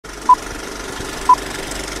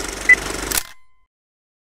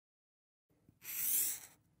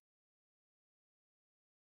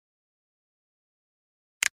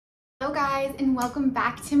Hello guys, and welcome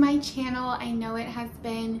back to my channel. I know it has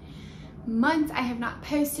been months. I have not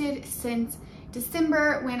posted since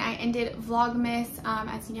December when I ended Vlogmas.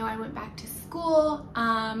 As you know, I went back to school.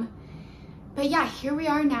 But yeah, here we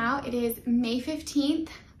are now. It is May 15th.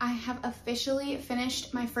 I have officially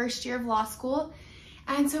finished my first year of law school.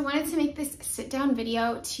 And so I wanted to make this sit down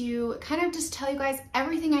video to kind of just tell you guys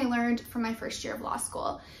everything I learned from my first year of law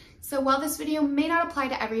school. So while this video may not apply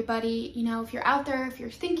to everybody, you know, if you're out there, if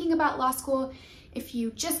you're thinking about law school, if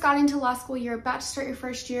you just got into law school, you're about to start your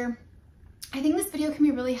first year, I think this video can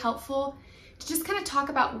be really helpful to just kind of talk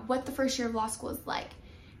about what the first year of law school is like.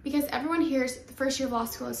 Because everyone hears the first year of law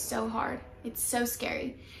school is so hard. It's so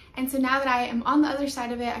scary. And so now that I am on the other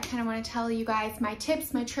side of it, I kind of want to tell you guys my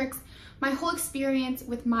tips, my tricks, my whole experience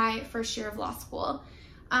with my first year of law school.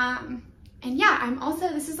 And yeah,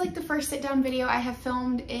 this is like the first sit down video I have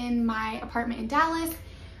filmed in my apartment in Dallas.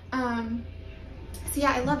 So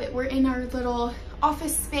yeah, I love it. We're in our little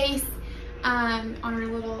office space, on our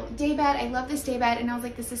little day bed. I love this day bed, and I was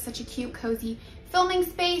like, this is such a cute, cozy filming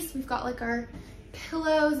space. We've got like our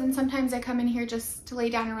pillows, and sometimes I come in here just to lay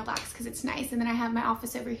down and relax because it's nice. And then I have my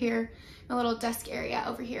office over here, my little desk area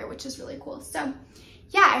over here, which is really cool. So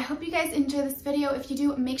yeah, I hope you guys enjoy this video. If you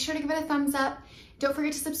do, make sure to give it a thumbs up. Don't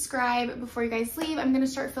forget to subscribe before you guys leave. I'm gonna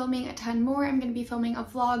start filming a ton more. I'm gonna be filming a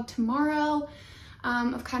vlog tomorrow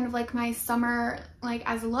of kind of like my summer, like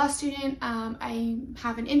as a law student. I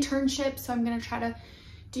have an internship, so I'm gonna try to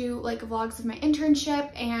do like vlogs of my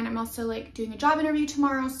internship, and I'm also like doing a job interview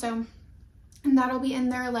tomorrow. So and that'll be in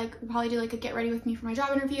there. Like we'll probably do like a get ready with me for my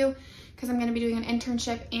job interview because I'm gonna be doing an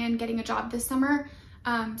internship and getting a job this summer.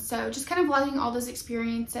 So just kind of vlogging all those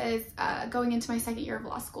experiences going into my second year of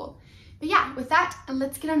law school. But yeah, with that,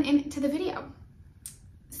 let's get on into the video.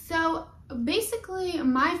 So basically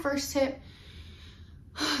my first tip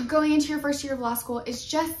going into your first year of law school is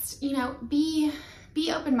just, you know, be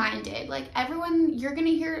open-minded. Like everyone, you're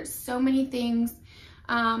gonna hear so many things.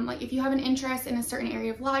 Like if you have an interest in a certain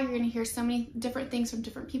area of law, you're gonna hear so many different things from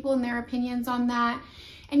different people and their opinions on that.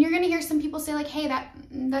 And you're gonna hear some people say like, hey,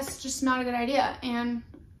 that's just not a good idea. And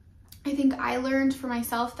I think I learned for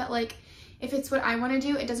myself that like, if it's what I want to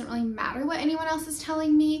do, it doesn't really matter what anyone else is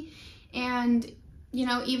telling me. And, you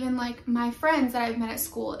know, even like my friends that I've met at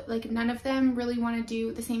school, like none of them really want to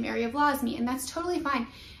do the same area of law as me, and that's totally fine.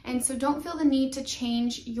 And so don't feel the need to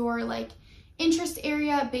change your like interest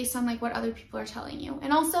area based on like what other people are telling you.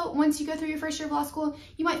 And also once you go through your first year of law school,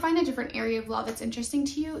 you might find a different area of law that's interesting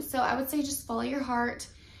to you. So I would say just follow your heart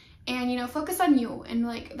and, you know, focus on you. And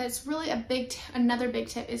like, that's really another big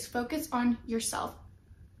tip is focus on yourself.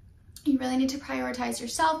 You really need to prioritize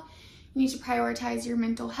yourself. You need to prioritize your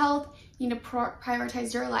mental health. You need to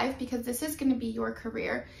prioritize your life because this is going to be your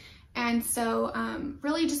career. And so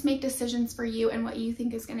really just make decisions for you and what you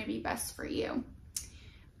think is going to be best for you.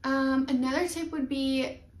 Another tip would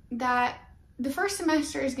be that the first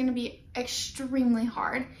semester is going to be extremely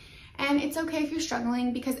hard. And it's okay if you're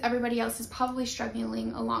struggling because everybody else is probably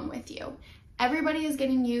struggling along with you. Everybody is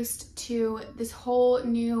getting used to this whole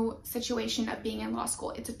new situation of being in law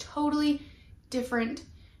school. It's a totally different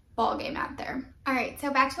ballgame out there. All right,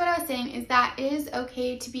 so back to what I was saying is that it is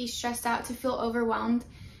okay to be stressed out, to feel overwhelmed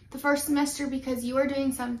the first semester because you are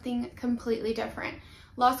doing something completely different.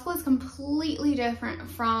 Law school is completely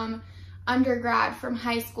different from undergrad, from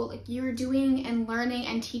high school. Like you're doing and learning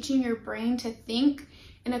and teaching your brain to think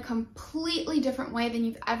in a completely different way than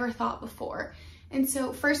you've ever thought before. And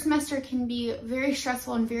so first semester can be very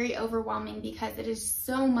stressful and very overwhelming because it is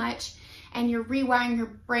so much and you're rewiring your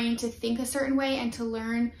brain to think a certain way and to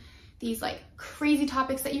learn these like crazy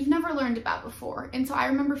topics that you've never learned about before. And so I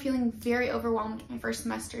remember feeling very overwhelmed my first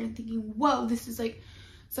semester and thinking, whoa, this is like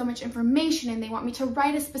so much information and they want me to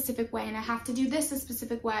write a specific way and I have to do this a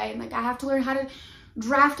specific way. And like I have to learn how to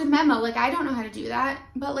draft a memo. Like I don't know how to do that,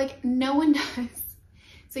 but like no one does.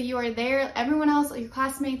 So you are there, everyone else, your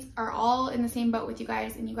classmates are all in the same boat with you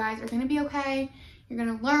guys, and you guys are gonna be okay. You're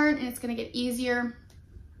gonna learn and it's gonna get easier.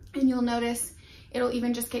 And you'll notice it'll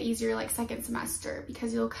even just get easier like second semester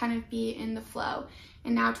because you'll kind of be in the flow.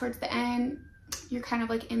 And now towards the end, you're kind of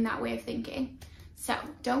like in that way of thinking. So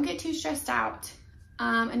don't get too stressed out.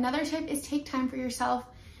 Another tip is take time for yourself.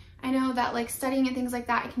 I know that like studying and things like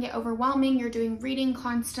that, it can get overwhelming. You're doing reading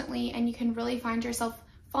constantly and you can really find yourself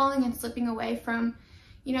falling and slipping away from,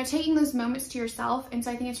 you know, taking those moments to yourself. And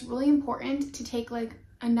so I think it's really important to take like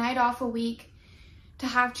a night off a week to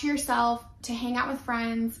have to yourself, to hang out with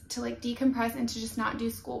friends, to like decompress and to just not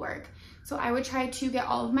do schoolwork. So I would try to get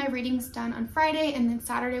all of my readings done on Friday, and then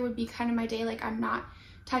Saturday would be kind of my day like I'm not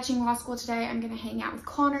touching law school today. I'm going to hang out with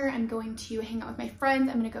Connor. I'm going to hang out with my friends.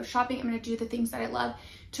 I'm going to go shopping. I'm going to do the things that I love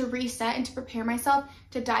to reset and to prepare myself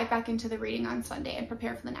to dive back into the reading on Sunday and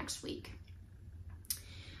prepare for the next week.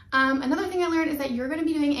 Another thing I learned is that you're going to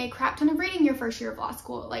be doing a crap ton of reading your first year of law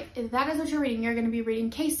school. Like, if that is what you're reading, you're going to be reading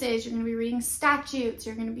cases, you're going to be reading statutes,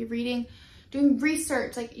 you're going to be doing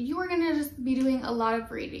research. Like, you are going to just be doing a lot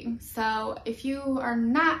of reading. So if you are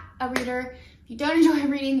not a reader, if you don't enjoy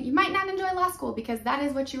reading, you might not enjoy law school, because that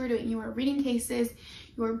is what you were doing. You were reading cases,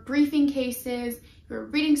 you were briefing cases, you were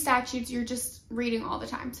reading statutes, you're just reading all the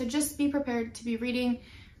time. So just be prepared to be reading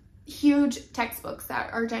huge textbooks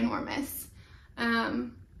that are ginormous.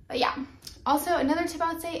 But yeah, also another tip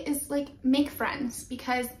I would say is like make friends,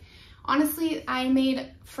 because honestly, I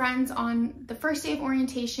made friends on the first day of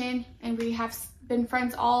orientation, and we have been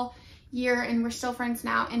friends all year, and we're still friends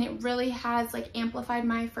now, and it really has like amplified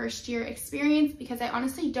my first year experience, because I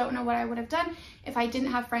honestly don't know what I would have done if I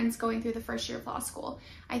didn't have friends going through the first year of law school.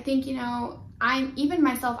 I think, you know, I'm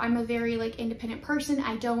a very like independent person.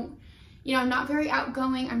 I'm not very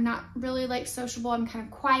outgoing. I'm not really like sociable. I'm kind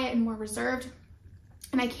of quiet and more reserved.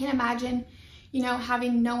 And I can't imagine, you know,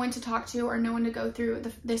 having no one to talk to or no one to go through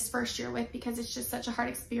this first year with, because it's just such a hard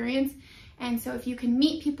experience. And so if you can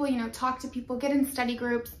meet people, you know, talk to people, get in study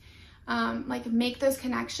groups, like make those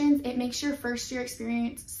connections, it makes your first year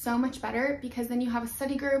experience so much better, because then you have a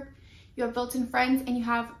study group, you have built-in friends, and you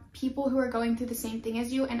have people who are going through the same thing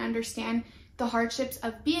as you and understand the hardships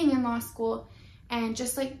of being in law school. And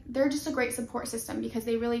just like, they're just a great support system, because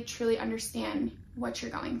they really truly understand what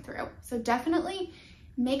you're going through. So definitely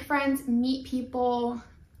make friends, meet people,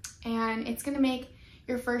 and it's going to make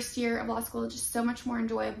your first year of law school just so much more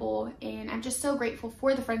enjoyable. And I'm just so grateful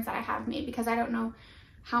for the friends that I have made, because I don't know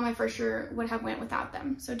how my first year would have went without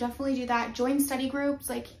them. So definitely do that. Join study groups.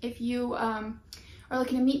 Like, if you are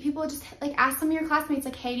looking to meet people, just like ask some of your classmates,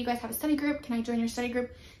 like, hey, do you guys have a study group? Can I join your study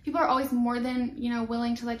group? People are always more than, you know,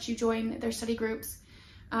 willing to let you join their study groups.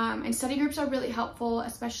 And study groups are really helpful,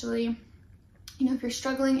 especially, you know, if you're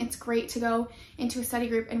struggling, it's great to go into a study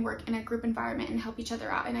group and work in a group environment and help each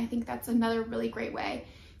other out. And I think that's another really great way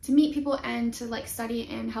to meet people and to like study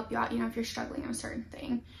and help you out, you know, if you're struggling on a certain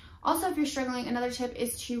thing. Also, if you're struggling, another tip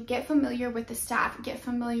is to get familiar with the staff, get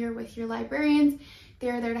familiar with your librarians.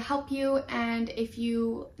 They're there to help you. And if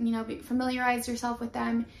you familiarize yourself with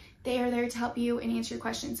them, they are there to help you and answer your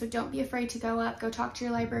questions. So don't be afraid to go talk to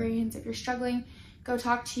your librarians. If you're struggling, go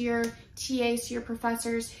talk to your TAs, to your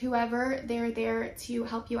professors, whoever. They're there to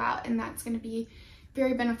help you out, and that's going to be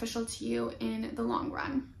very beneficial to you in the long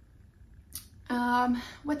run.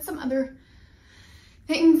 What's some other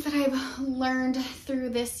things that I've learned through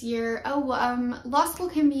this year? Law school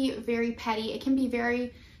can be very petty. It can be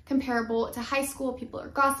very comparable to high school. People are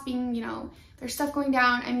gossiping, you know, there's stuff going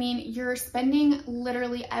down. I mean, you're spending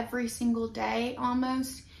literally every single day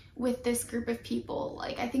almost with this group of people.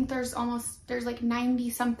 Like, I think there's like 90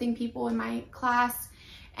 something people in my class,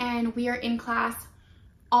 and we are in class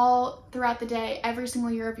all throughout the day, every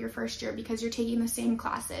single year of your first year, because you're taking the same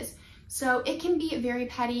classes. So it can be very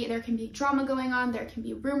petty. There can be drama going on. There can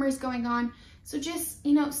be rumors going on. So just,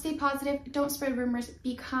 you know, stay positive. Don't spread rumors.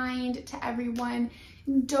 Be kind to everyone.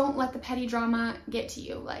 Don't let the petty drama get to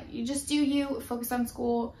you. Like, you just do you, focus on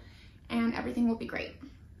school, and everything will be great.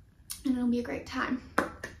 And it'll be a great time.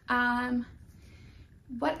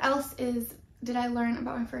 What else did I learn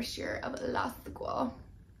about my first year of law school?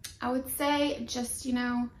 I would say just, you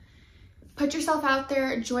know, put yourself out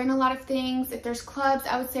there, join a lot of things. If there's clubs,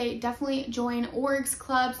 I would say definitely join orgs,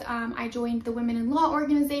 clubs. I joined the Women in Law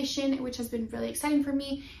organization, which has been really exciting for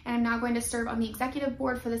me, and I'm now going to serve on the executive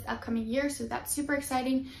board for this upcoming year, so that's super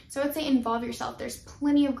exciting. So I would say involve yourself. There's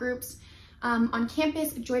plenty of groups on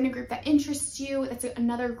campus. Join a group that interests you. That's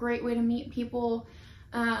another great way to meet people,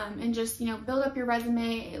 and just, you know, build up your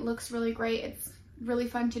resume. It looks really great. It's really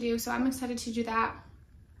fun to do, so I'm excited to do that.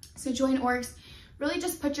 So join orgs. Really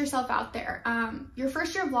just put yourself out there. Your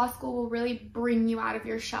first year of law school will really bring you out of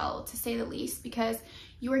your shell, to say the least, because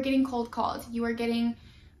you are getting cold called. You are getting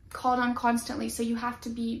called on constantly, so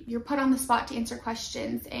you're put on the spot to answer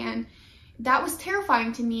questions, and that was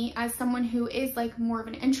terrifying to me as someone who is like more of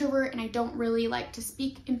an introvert, and I don't really like to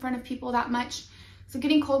speak in front of people that much. So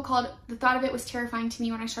getting cold called, the thought of it was terrifying to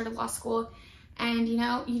me when I started law school. And, you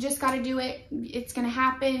know, you just got to do it. It's going to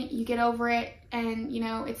happen. You get over it, and, you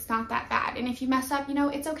know, it's not that bad. And if you mess up, you know,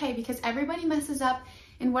 it's okay, because everybody messes up.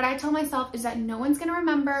 And what I tell myself is that no one's going to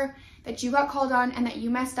remember that you got called on and that you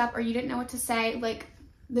messed up or you didn't know what to say, like,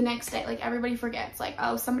 the next day. Like, everybody forgets, like,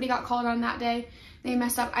 oh, somebody got called on that day, they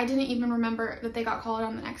messed up. I didn't even remember that they got called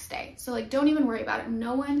on the next day. So, like, don't even worry about it.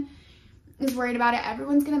 No one is worried about it.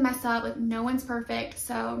 Everyone's gonna mess up, like no one's perfect.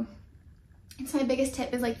 So it's my biggest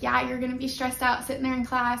tip is like, yeah, you're gonna be stressed out sitting there in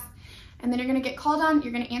class, and then you're gonna get called on,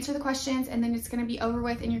 you're gonna answer the questions, and then it's gonna be over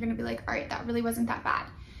with, and you're gonna be like, all right, that really wasn't that bad.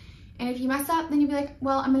 And if you mess up, then you'll be like,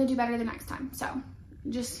 well, I'm gonna do better the next time. So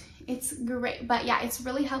just, it's great. But yeah, it's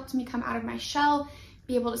really helped me come out of my shell,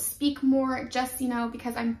 be able to speak more, just, you know,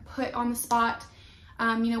 because I'm put on the spot.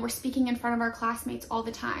 You know, we're speaking in front of our classmates all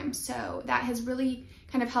the time. So that has really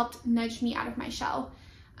kind of helped nudge me out of my shell.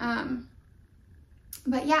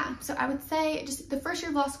 But yeah, so I would say just the first year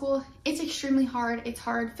of law school, it's extremely hard. It's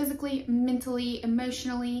hard physically, mentally,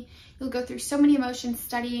 emotionally. You'll go through so many emotions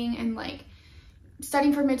studying and like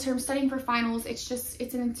studying for midterms, studying for finals. It's just,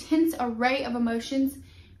 it's an intense array of emotions,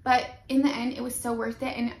 but in the end, it was so worth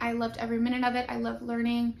it. And I loved every minute of it. I love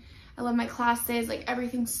learning. I love my classes, like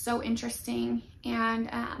everything's so interesting. And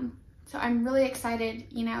so I'm really excited,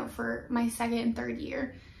 you know, for my second and third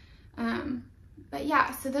year. But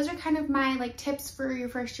yeah, so those are kind of my like tips for your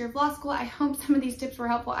first year of law school. I hope some of these tips were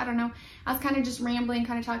helpful. I don't know. I was kind of just rambling,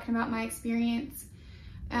 kind of talking about my experience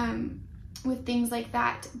with things like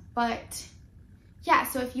that. But yeah,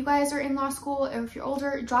 so if you guys are in law school or if you're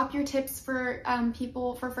older, drop your tips for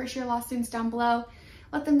people, for first year law students down below.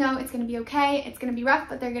 Let them know it's gonna be okay. It's gonna be rough,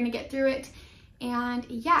 but they're gonna get through it. And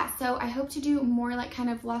yeah, so I hope to do more like kind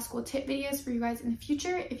of law school tip videos for you guys in the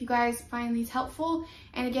future if you guys find these helpful.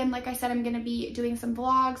 And again, like I said, I'm gonna be doing some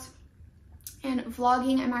vlogs and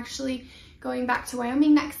vlogging. I'm actually going back to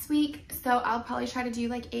Wyoming next week, so I'll probably try to do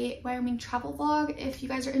like a Wyoming travel vlog if you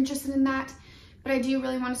guys are interested in that. But I do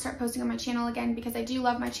really want to start posting on my channel again because I do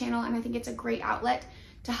love my channel and I think it's a great outlet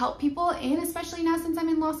to help people. And especially now since I'm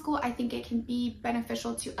in law school, I think it can be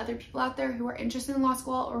beneficial to other people out there who are interested in law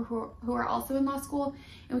school or who are also in law school,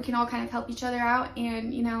 and we can all kind of help each other out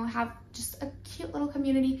and, you know, have just a cute little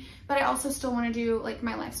community. But I also still want to do like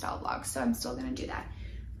my lifestyle vlogs, so I'm still going to do that.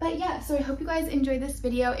 But yeah, so I hope you guys enjoyed this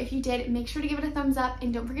video. If you did, make sure to give it a thumbs up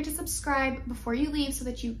and don't forget to subscribe before you leave so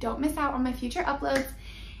that you don't miss out on my future uploads.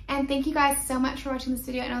 And thank you guys so much for watching this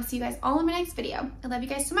video, and I'll see you guys all in my next video. I love you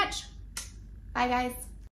guys so much. Bye guys.